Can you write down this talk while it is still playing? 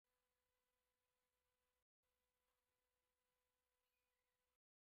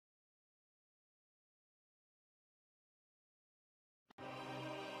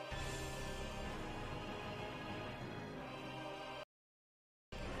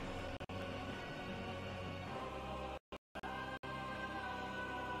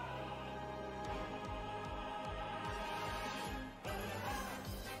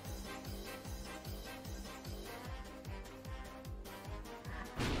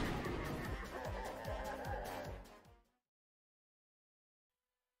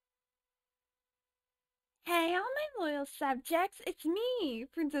Hey, all my loyal subjects, it's me,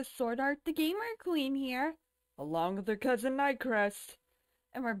 Princess Sword Art, the Gamer Queen here, along with her cousin Night Crest,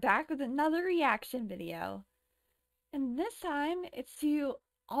 and we're back with another reaction video. And this time, it's to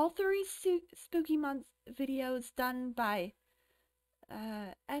all three Spooky Month videos done by,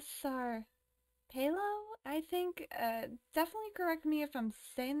 SR Pelo, I think. Definitely correct me if I'm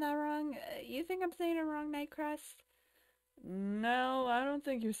saying that wrong. You think I'm saying it wrong, Night Crest? No, I don't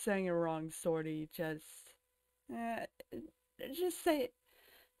think you're saying it wrong, Swordy. Uh, just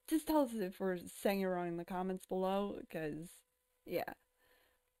tell us if we're saying it wrong in the comments below, because, yeah.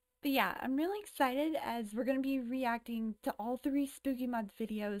 But yeah, I'm really excited as we're going to be reacting to all three Spooky Month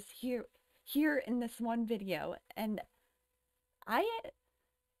videos here in this one video. And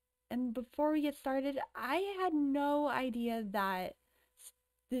before we get started, I had no idea that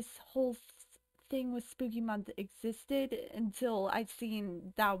this whole thing with Spooky Month existed until I'd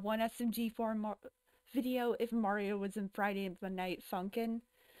seen that one SMG4 video if Mario was in Friday the Night Funkin',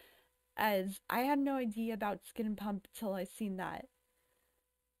 as I had no idea about Skin and Pump till I seen that.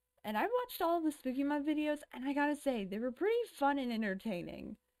 And I watched all the Spooky Month videos, and I gotta say, they were pretty fun and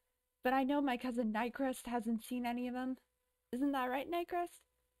entertaining. But I know my cousin Night Crest hasn't seen any of them. Isn't that right, Night Crest?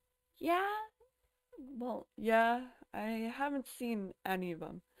 Yeah? Well, yeah, I haven't seen any of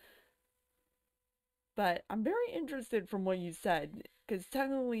them. But I'm very interested from what you said, because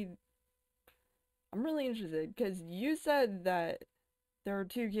technically, I'm really interested, because you said that there are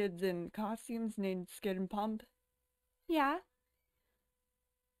two kids in costumes named Skid and Pump. Yeah.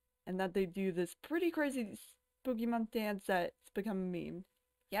 And that they do this pretty crazy Spooky Month dance that's become a meme.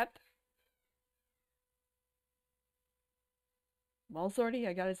 Yep. Well, Swordy,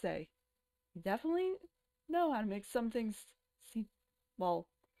 I gotta say, you definitely know how to make some things seem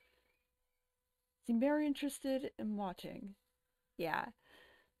very interested in watching. Yeah.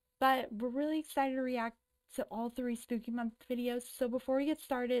 But we're really excited to react to all three Spooky Month videos. So before we get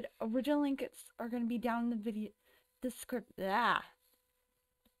started, original links are going to be down in the video description. I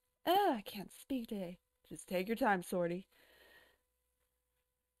can't speak today. Just take your time, Swordy.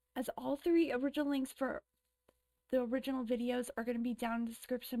 As all three original links for the original videos are going to be down in the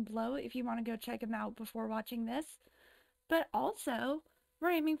description below if you want to go check them out before watching this. But also, we're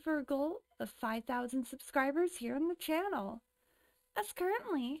aiming for a goal of 5,000 subscribers here on the channel. As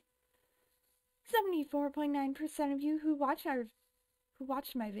currently, 74.9% of you who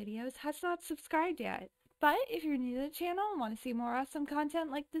watched my videos has not subscribed yet. But if you're new to the channel and want to see more awesome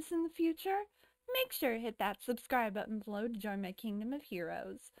content like this in the future, make sure to hit that subscribe button below to join my kingdom of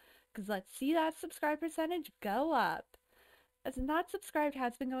heroes. Because let's see that subscribe percentage go up. As not subscribed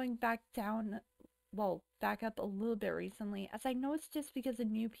has been going back down, well, back up a little bit recently, as I know it's just because of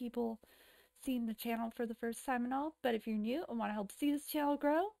new people seeing the channel for the first time and all, but if you're new and want to help see this channel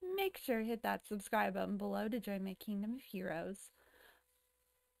grow, make sure to hit that subscribe button below to join my kingdom of heroes.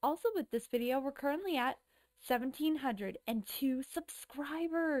 Also with this video, we're currently at 1,702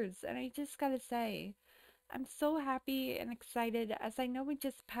 subscribers, and I just gotta say, I'm so happy and excited as I know we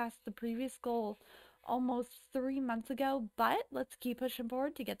just passed the previous goal almost 3 months ago, but let's keep pushing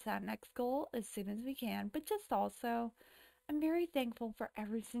forward to get to that next goal as soon as we can. But just also, I'm very thankful for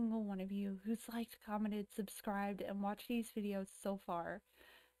every single one of you who's liked, commented, subscribed, and watched these videos so far,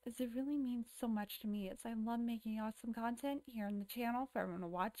 as it really means so much to me, as I love making awesome content here on the channel for everyone to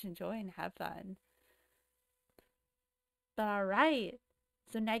watch, enjoy, and have fun. But alright,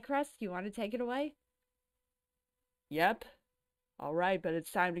 so Night Crest, you want to take it away? Yep. Alright, but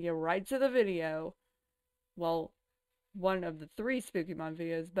it's time to get right to the video. Well, one of the three Spooky Month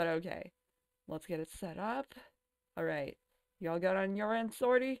videos, but okay. Let's get it set up. Alright. Y'all got on your end,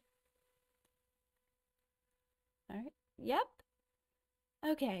 Swordy? Alright. Yep.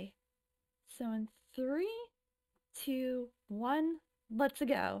 Okay. So in 3, 2, 1, let's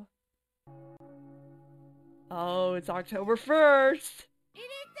go. Oh, it's October 1st! It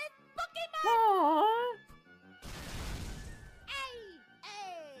is this Pokemon! Aww!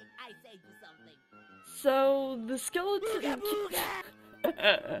 Hey! I say do something. So, the skeleton...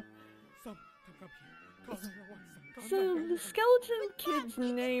 So, the skeleton kid's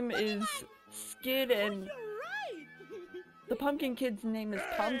name is Skid, and the pumpkin kid's name is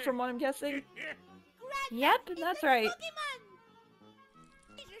Pump, from what I'm guessing. Yep, that's right.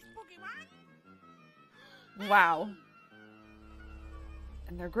 Wow.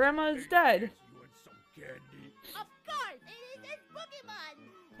 And their grandma is dead. Of course, it is this Pokemon.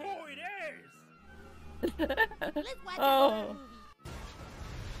 Oh, it is. Let's watch Oh.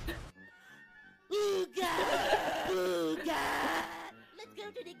 Ooga! Ooga! Let's go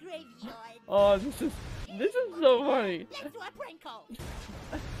to the graveyard. Oh, this is so funny. Let's do a prank call.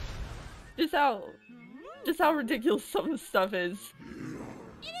 Just how just how ridiculous some of the stuff is.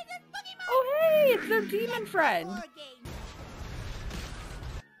 It is a Pokemon! Oh hey, it's their demon friend. War game.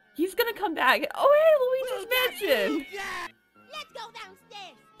 He's gonna come back. Oh hey, Luigi's Mansion. Let's go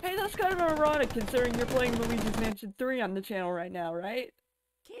downstairs. Hey, that's kind of ironic considering you're playing Luigi's Mansion 3 on the channel right now, right?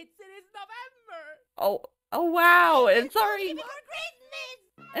 Kids, it is November! Oh wow, and it's already Before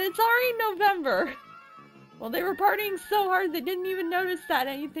Christmas! And it's already November. Well, they were partying so hard they didn't even notice that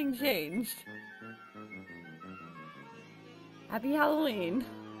anything changed. Happy Halloween.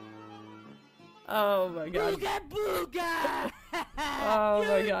 Oh my god. Booga booga! Oh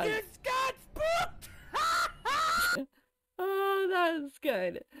my god. just got spooked! Oh, that's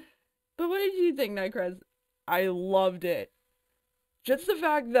good. But what did you think, Night Crest? I loved it. Just the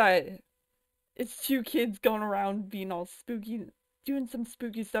fact that it's two kids going around being all spooky, doing some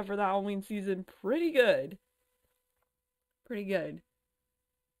spooky stuff for the Halloween season. Pretty good. Pretty good.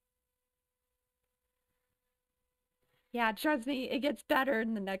 Yeah, trust me, it gets better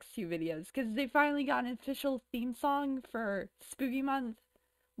in the next few videos, because they finally got an official theme song for Spooky Month.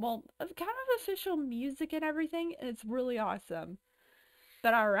 Well, kind of official music and everything, and it's really awesome.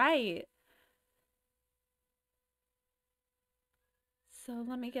 But alright. So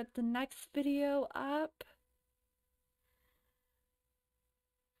let me get the next video up.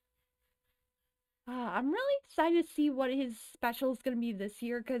 I'm really excited to see what his special is going to be this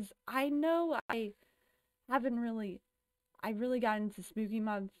year, because I know I really got into Spooky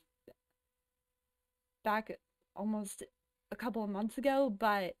Month back almost a couple of months ago,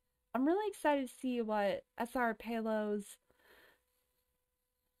 but I'm really excited to see what SR Pelo's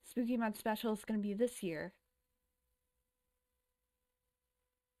Spooky Month special is going to be this year.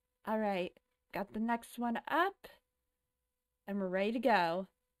 Alright, got the next one up, and we're ready to go.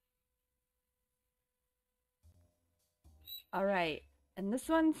 Alright, and this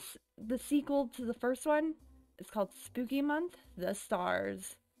one's the sequel to the first one. It's called Spooky Month, The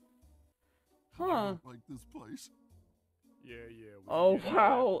Stars. I Huh. don't like this place. Yeah. Oh,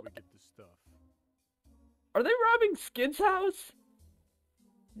 wow. We get the stuff. Are they robbing Skid's house?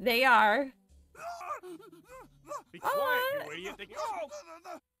 They are. Be quiet, you idiot!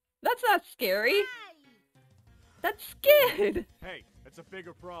 That's not scary. Hi. That's Skid. Hey, that's a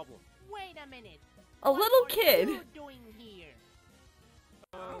bigger problem. Wait a minute. A What little are kid. you doing here?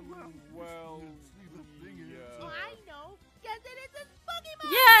 Well, Oh, I know. Guess it is a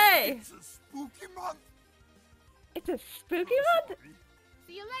Pokemon! Yay! It's a spooky month. It's a spooky month?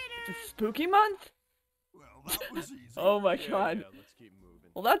 See you later! It's a spooky month? Well, that was easy. Oh my yeah, god. yeah, let's keep moving.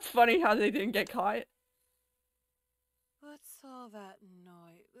 Well, that's funny how they didn't get caught. What's all that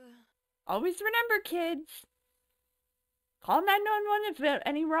noise? Always remember, kids. Call 911 if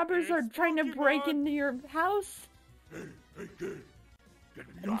any robbers It's are trying to break Pokemon. into your house. Hey, kid. Get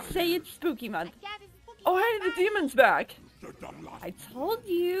me And out of say here. it's spooky month. I got his Pokemon. Oh, hey, the demon's back. You're done lost. I told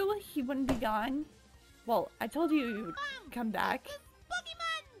you he wouldn't be gone. Well, I told you he would Mom, come back. it's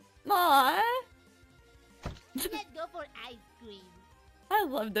Pokemon! Aww. Let's go for ice cream. I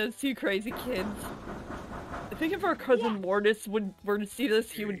love those two crazy kids. I think if our cousin Mortis were to see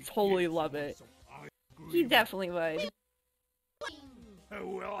this, he would totally love it. He definitely would. Oh,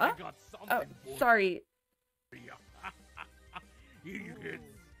 well, Huh? I got Oh, something for sorry. you. Kids.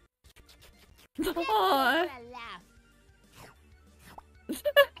 Aww. For a laugh.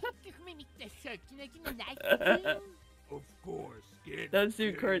 Excuse me, Mr. Shirt. Can I get an ice cream? Of course, kid. Those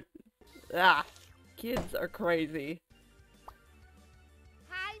two crazy. Ah, kids are crazy.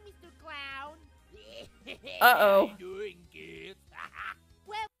 Hi, Mr. Clown. Uh-oh. How you doing, kids?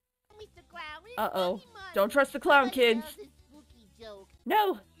 Well, Mr. Clown, it's Uh-oh. Pokemon. Don't trust the clown, Somebody kids. else's spooky joke.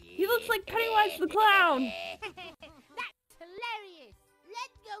 No, he looks like Pennywise the Clown. That's hilarious.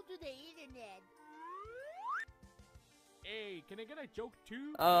 Let's go to the internet. Hey, can I get a joke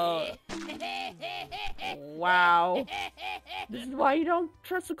too? Wow. This is why you don't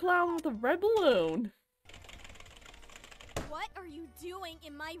trust a clown with a red balloon. What are you doing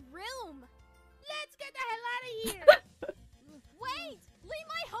in my room? Let's get the hell out of here. Wait! Leave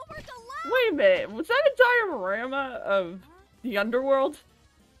my homework alone! Wait a minute, was that a diorama of the underworld?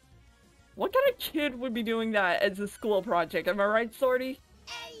 What kind of kid would be doing that as a school project? Am I right, Sorty?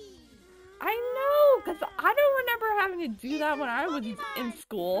 Hey. I know, because I don't remember having to do that when I was in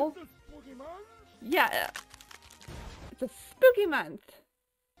school. Yeah, it's a spooky month.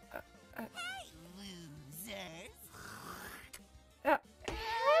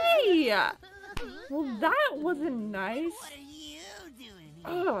 Hey! Well, that wasn't nice. What are you doing here?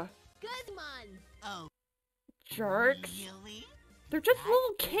 Ugh, Good man. Oh, jerks. really? They're just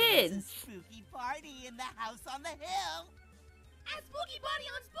little kids. Spooky party in the house on the hill. A spooky party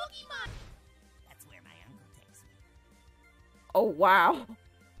on Spooky Month. That's where my Oh, wow.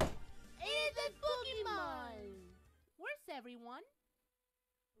 It's a Pokemon! Where's everyone?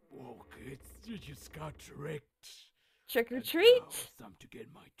 Whoa, kids, you just got tricked. Trick or And treat? now it's time to get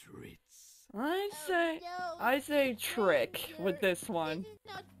my treats. I say trick with this one. This is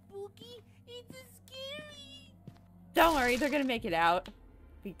not spooky, it's scary! Don't worry, they're gonna make it out.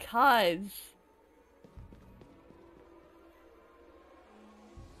 Because...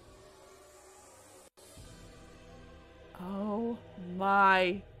 oh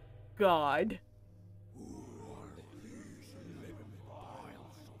my god.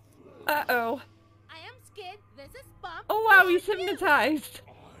 Uh-oh. I am scared, there's a spot. Oh wow, he's hypnotized.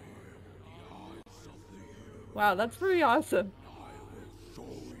 Wow, that's pretty awesome.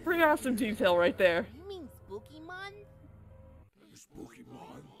 Pretty awesome detail right there. You mean Spookymon?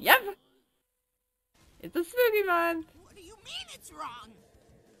 Spooky-mon. Yep. It's a spooky man. What do you mean it's wrong?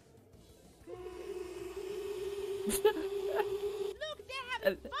 Look, they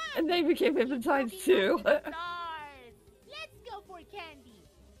have fun! And they became hypnotized too. Stars! Let's go for candy!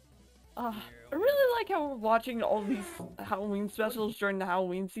 I really like how we're watching all these Halloween specials during the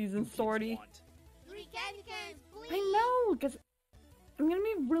Halloween season, Sorty. 3 candy cans, please! I know, because I'm gonna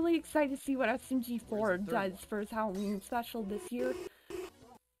be really excited to see what SMG4 does for his Halloween special this year.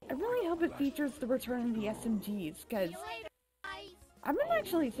 I really hope it features the return of the SMGs, because See you later, guys! I've been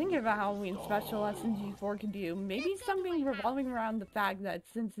actually thinking of a Halloween special SMG4 could do. Maybe something revolving around the fact that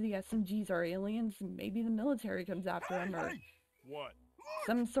since the SMGs are aliens, maybe the military comes after them, or What?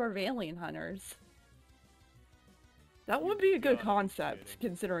 some sort of alien hunters. That would be a good concept,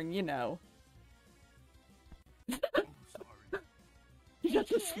 considering, you know. You got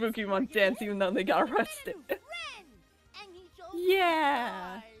the spooky one dance even though they got arrested. Friend! And he shows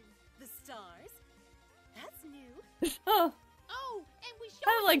Yeah. stars. The stars? That's new. Oh, Oh, and we show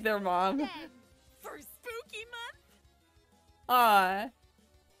I like their mom. them. For Spooky Month?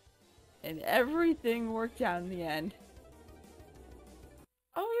 And everything worked out in the end.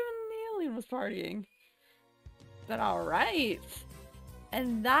 Oh, even the alien was partying. But alright.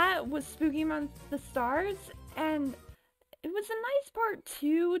 And that was Spooky Month the Stars, and it was a nice part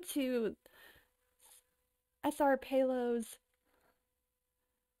too to SR Pelo's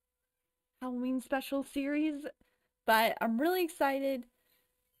Halloween special series, but I'm really excited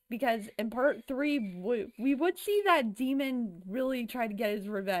because in part 3 we would see that demon really try to get his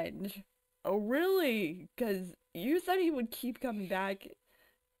revenge. Oh really? Because you said he would keep coming back,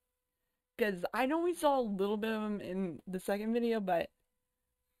 because I know we saw a little bit of him in the second video, but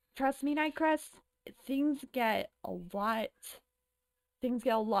trust me, Night Crest, things get a lot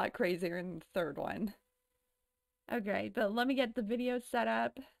crazier in the third one. Okay, but let me get the video set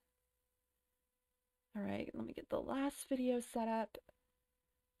up. Alright, let me get the last video set up.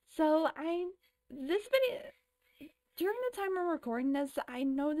 So, this video, during the time I'm recording this, I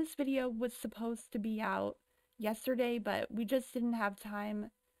know this video was supposed to be out yesterday, but we just didn't have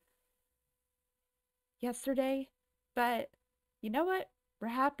time yesterday. But, you know what? We're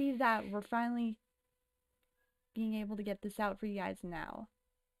happy that we're finally being able to get this out for you guys now.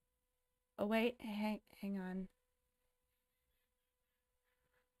 Oh wait, hang on.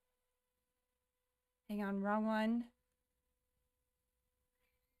 Hang on, wrong one.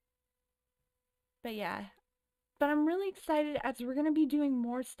 But yeah. But I'm really excited as we're going to be doing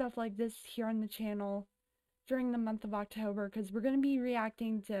more stuff like this here on the channel during the month of October, because we're going to be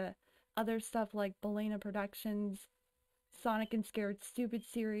reacting to other stuff like Belena Productions, Sonic and Scared Stupid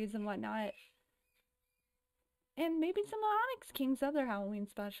series and whatnot. And maybe some of Onyx King's other Halloween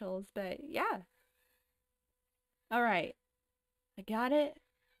specials, but yeah. Alright. I got it.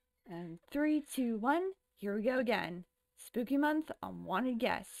 And 3, 2, 1, here we go again. Spooky Month, Unwanted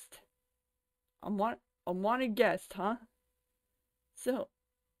Guest. Unwanted Guest, huh? So,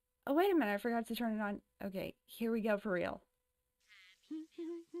 oh wait a minute, I forgot to turn it on. Okay, here we go for real.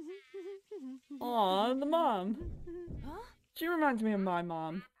 Aw, the mom. Huh? She reminds me of my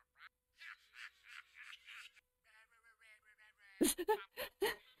mom.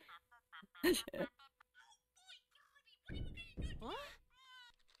 What?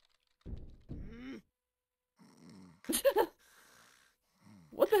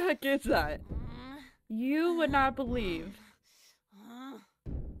 What the heck is that? You would not believe.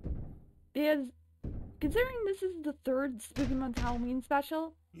 Because, considering this is the 3rd Spooky Month Halloween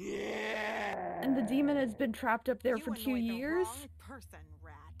special, and the demon has been trapped up there for 2 years, Person,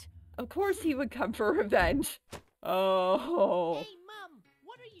 rat. of course he would come for revenge. Oh. Hey, Mom,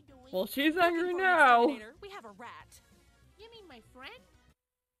 what are you doing? Well, she's Looking angry for an now. exterminator. We have a rat. You mean my friend?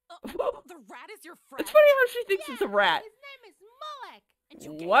 The rat is your friend? It's funny how she thinks it's a rat. His name is Molek. And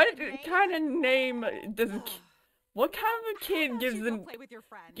you gave What it a name? kind of name does... What kind of a How kid about gives you the go play with your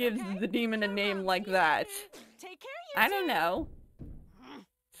friend, gives okay? the demon a Come name on, like that? Take care of you I don't two. know.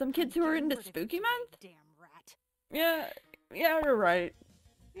 Some kids who are Getting into rid of you Spooky today, Month? Damn rat. Yeah, you're right.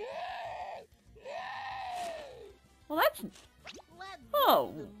 Well, that's Let's Oh.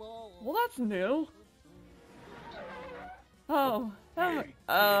 go to the mall. well, that's new. Oh, Hey,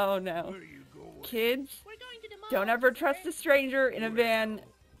 oh kid, no, Where you going? kids, We're going to the mall. don't ever trust a stranger in a van.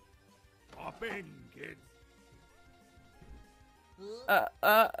 Hop in, kid. Oh.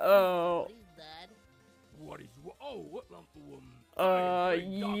 What is that? What is? Oh, what? I am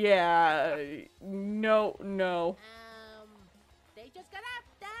Green Doc. Yeah. No. They just got up,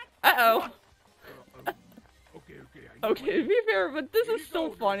 Doc. Uh-oh. Okay. I know Okay, to be fair, but this Here is you still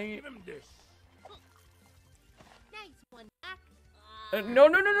go, funny. Give him this. Nice one, Doc. No.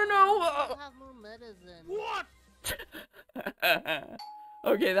 I'll have more medicine. What?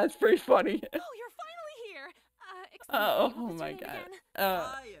 Okay, that's pretty funny. Oh, you're finally here. Excuse Oh, me, what was my your name God. again?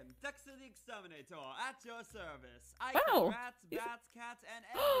 I am Dexter the Exterminator, at your service. I Oh. kill rats, bats, cats, and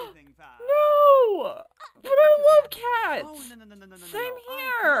everything fast. No! But I love cats! Oh, no. Same I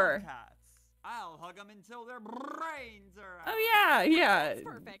here. love cats. I'll hug them until their brains are out. Oh, yeah. That's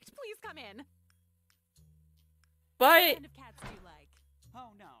perfect. Please come in. What But kind of cats do you like?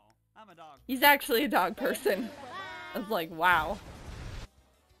 Oh, no. I'm a dog. he's actually a dog person. I was like, wow.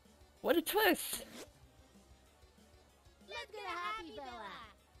 What a twist. Let's get a happy fella.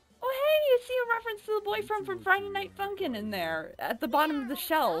 Oh, hey, you see a reference to the boyfriend from Friday Night Funkin' in there, at the bottom of the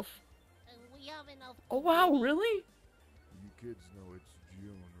shelf. And we have enough. Oh, wow, really? You kids know it's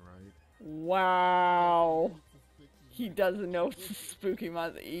June, right? Wow. He doesn't know it's a spooky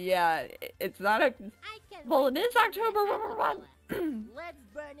month. Yeah, it's not a... I can Well, wait it is to October Let's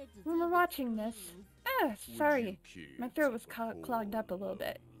burn it to when we're see watching the this. flames. Sorry. My throat was clogged up a little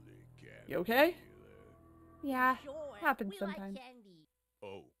bit. You okay? Yeah, Sure, happens we like sometimes. candy.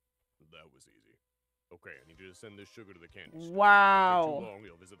 Oh, that was easy. Okay, I need you to send this sugar to the candy store. Wow. If it takes too long,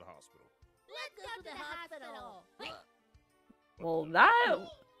 you'll visit the hospital. Let's go to the hospital. Well,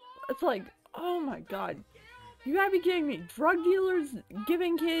 that's like, oh my god. You gotta be kidding me. Drug dealers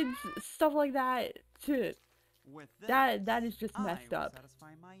giving kids stuff like that to... With this, That is just I messed will up.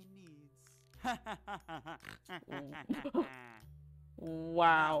 satisfy my needs.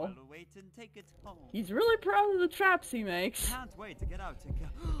 Wow. Now I'll wait and take it home. He's really proud of the traps he makes. Can't wait to get out and go.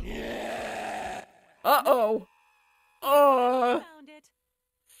 Uh-oh. Found it.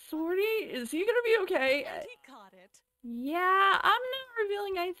 Sorty, is he gonna be okay? And he caught it. Yeah, I'm not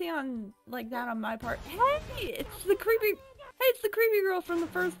revealing anything on like that on my part. Hey, it's the creepy girl from the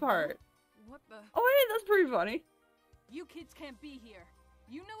first part. What the? Oh hey, that's pretty funny. You kids can't be here.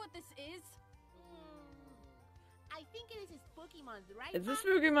 You know what this is? I think it is a spooky month, right? It's a Mom?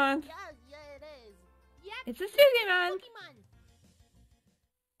 spooky month. Yeah, it is. Yep. It's a spooky month. Spooky month.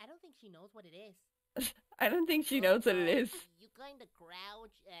 I don't think she knows what it is. I don't think she knows what it is. You kind of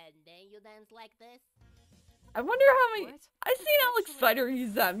crouch and then you dance like this. I wonder how many... What? I've seen Alex Spider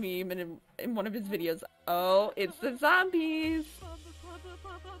use that meme in one of his videos. Oh, it's the zombies.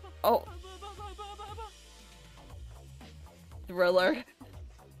 Oh. Thriller.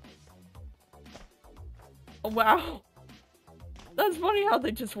 Oh, wow. That's funny how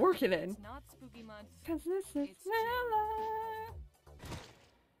they just work it in. It's not spooky month. Cause this is It's thriller.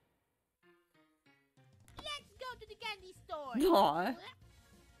 Let's go to the candy store. Aw.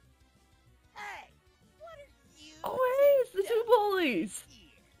 Hey, what are you? Oh, hey, it's the two bullies.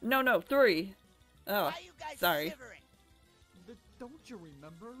 No, 3. Oh, Why you guys sorry. shivering? Don't you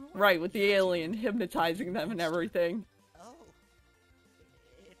remember? Right, with the alien hypnotizing them and everything. Oh,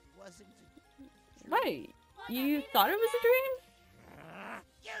 it wasn't. Wait, you thought it was a dream?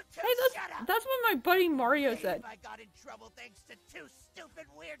 You two Hey, shut up. that's what my buddy Mario said. I got in trouble thanks to two stupid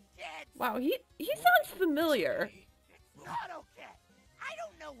weird kids. Wow, he sounds familiar. It's not okay. I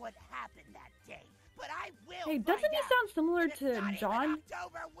don't know what happened that day, but I will. Hey, doesn't find he out. sound similar And it's not to even John?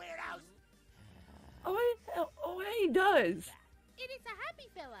 October, weirdos. Oh, hey, he does. It is a happy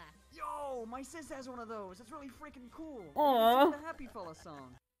fella. Yo, my sis has one of those. It's really freaking cool. Aw. It's the Happy Fella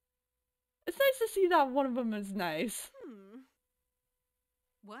song. It's nice to see that one of them is nice.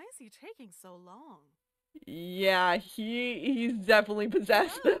 Why is he taking so long? Yeah, he's definitely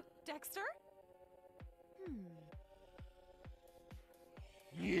possessed. Huh? Dexter?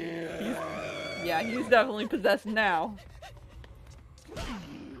 Yeah, he's definitely possessed now.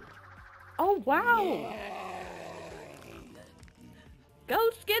 Oh, wow.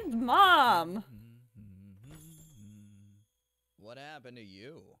 Ghost Kid's mom. What happened to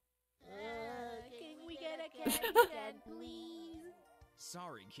you? Can we get a candy can, please?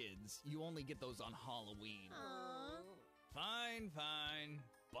 Sorry, kids. You only get those on Halloween. Aww. Fine.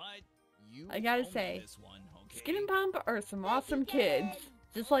 But you I gotta own say, this one, okay? Skin and Pump are some Thank you, awesome Ken. kids,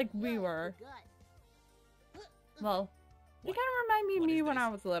 just like we were. Well, they What? kind of remind me of What me is when this? I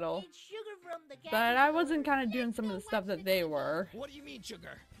was little, It's sugar from the but I candy wasn't store. kind of doing some of the stuff that they were. What do you mean,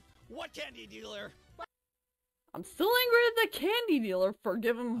 sugar? What candy dealer? I'm still angry at the candy dealer for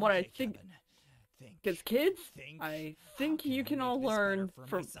giving what I Okay, think. Kevin. Because kids, Think. I How think can you I can make all this better learn for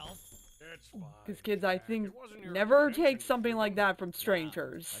from. myself? It's fine. Because kids, I Jack. think, It wasn't your never intention take to something shoot like him. that from Wow,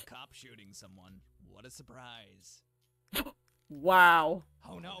 strangers. a cop shooting someone. What a surprise. Wow.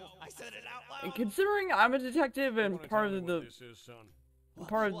 Oh no, I said it out loud. And considering I'm a detective You and wanna part tell me of what the this is, son?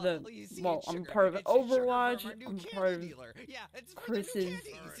 part of the you see, well, it's I'm sugar. part of It's sugar from Overwatch. our new I'm candy part of dealer. Yeah, it's for Chris's the new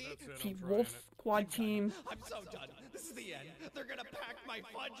candy, you Alright, see? that's it, Team I'm Wolf trying it. Squad team. I'm so done. This is the end. They're gonna pack my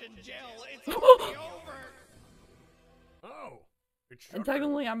fudge in jail. It's already over. Oh, it's And sugar.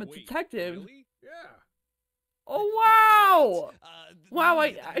 technically, I'm a Wait, detective. Really? Yeah. Oh wow! Wow,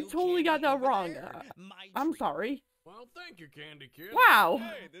 you get the I new totally got candy that over wrong. there? My I'm treat. sorry. Well, thank you, Candy Kid. Wow.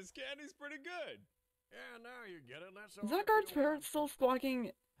 Hey, this candy's pretty good. Yeah, now you get it. That's how Is I that guard's feel parrot still about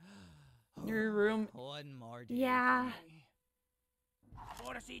squawking in your room? One more day. Yeah.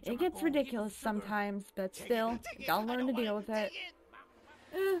 For me. It gets ridiculous sometimes, but still, you gotta learn to deal with it.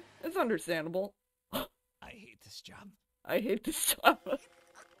 It's understandable. I hate this job. I hate this job.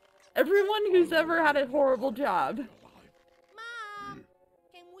 Everyone who's ever had a horrible job. Mom,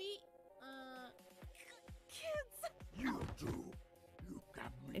 can we, You two, you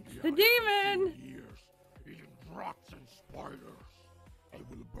kept me It's the behind demon! for years, eating rats and spiders. I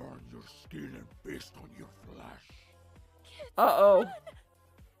will burn your skin and feast on your flesh. Uh-oh.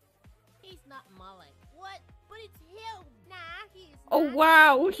 he's not Mullet. What? But it's him. Nah, he's Oh not.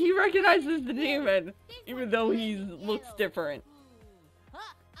 wow, he recognizes the demon, This even one's though really he looks yellow. different.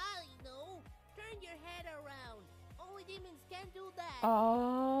 Huh, I know. Turn your head around. Only demons can do that.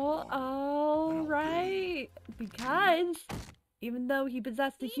 Oh, alright. Because, even though he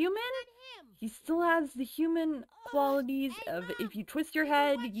possessed a See? human, Not him. he still has the human qualities Hey, of Mom, if you twist your did you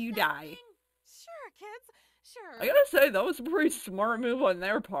head, watch you that die. thing? Sure, kids. Sure. I gotta say, that was a pretty smart move on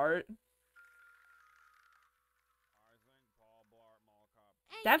their part.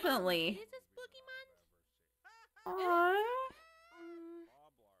 Hey, Definitely. Mom, is this Pokemon? Aww. Mm,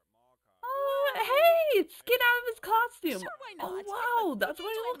 Oh, hey! It's Skin out of his costume! Sure, why not? Oh, wow, that's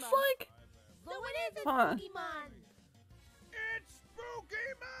what he Enjoy, looks Mom. like? So it is a Huh. Pokemon. It's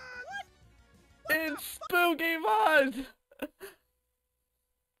Spooky Man! It's Spooky Month!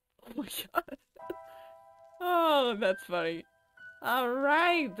 Oh my god. Oh, that's funny.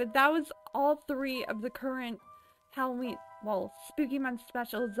 Alright, but that was all three of the current Halloween, well, Spooky Month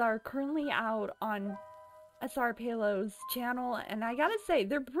specials that are currently out on SR Pelo's channel, and I gotta say,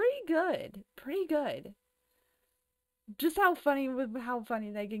 they're pretty good. Pretty good. Just how funny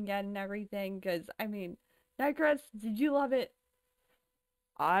they can get and everything, because, I mean, Night Crest, did you love it?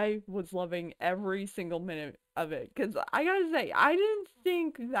 I was loving every single minute of it, because I gotta say, I didn't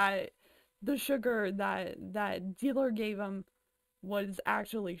think that the sugar that dealer gave him was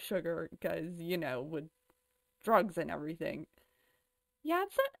actually sugar, because, you know, with drugs and everything. Yeah,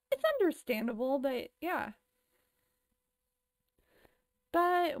 it's understandable, but yeah.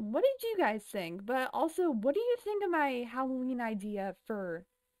 But what did you guys think? But also, what do you think of my Halloween idea for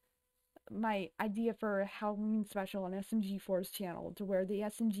Halloween special on SMG4's channel, to where the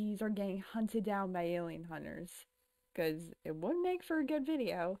SMGs are getting hunted down by alien hunters? Because it would make for a good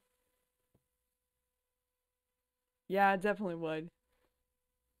video. Yeah, it definitely would.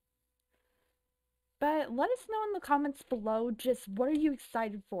 But let us know in the comments below just what are you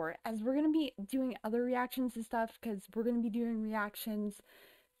excited for, as we're going to be doing other reactions and stuff, because we're going to be doing reactions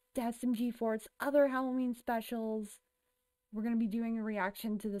to SMG4's other Halloween specials. We're going to be doing a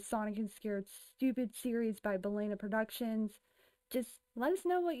reaction to the Sonic and Scared Stupid series by Belena Productions. Just let us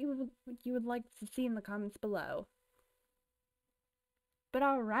know what you would like to see in the comments below. But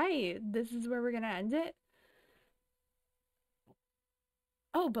alright, this is where we're going to end it.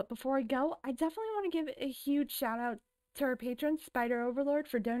 Oh, but before I go, I definitely want to give a huge shout out to our patron, Spider Overlord,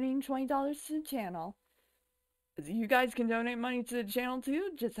 for donating $20 to the channel. You guys can donate money to the channel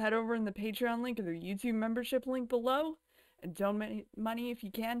too. Just head over in the Patreon link or the YouTube membership link below and donate money if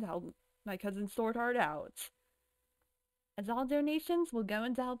you can to help my cousin Sword Heart out. As all donations will go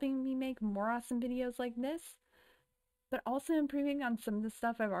into helping me make more awesome videos like this, but also improving on some of the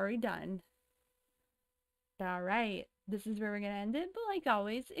stuff I've already done. But alright. this is where we're gonna end it, but like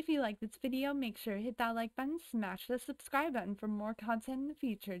always, if you like this video, make sure to hit that like button, smash the subscribe button for more content in the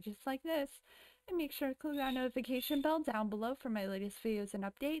future just like this, and make sure to click that notification bell down below for my latest videos and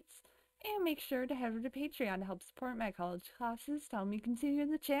updates, and make sure to head over to Patreon to help support my college classes to help me continue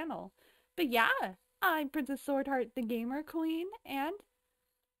the channel. But yeah, I'm Princess Swordheart the Gamer Queen, and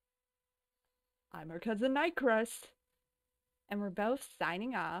I'm her cousin Night Crest, and we're both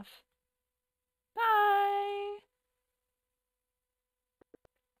signing off.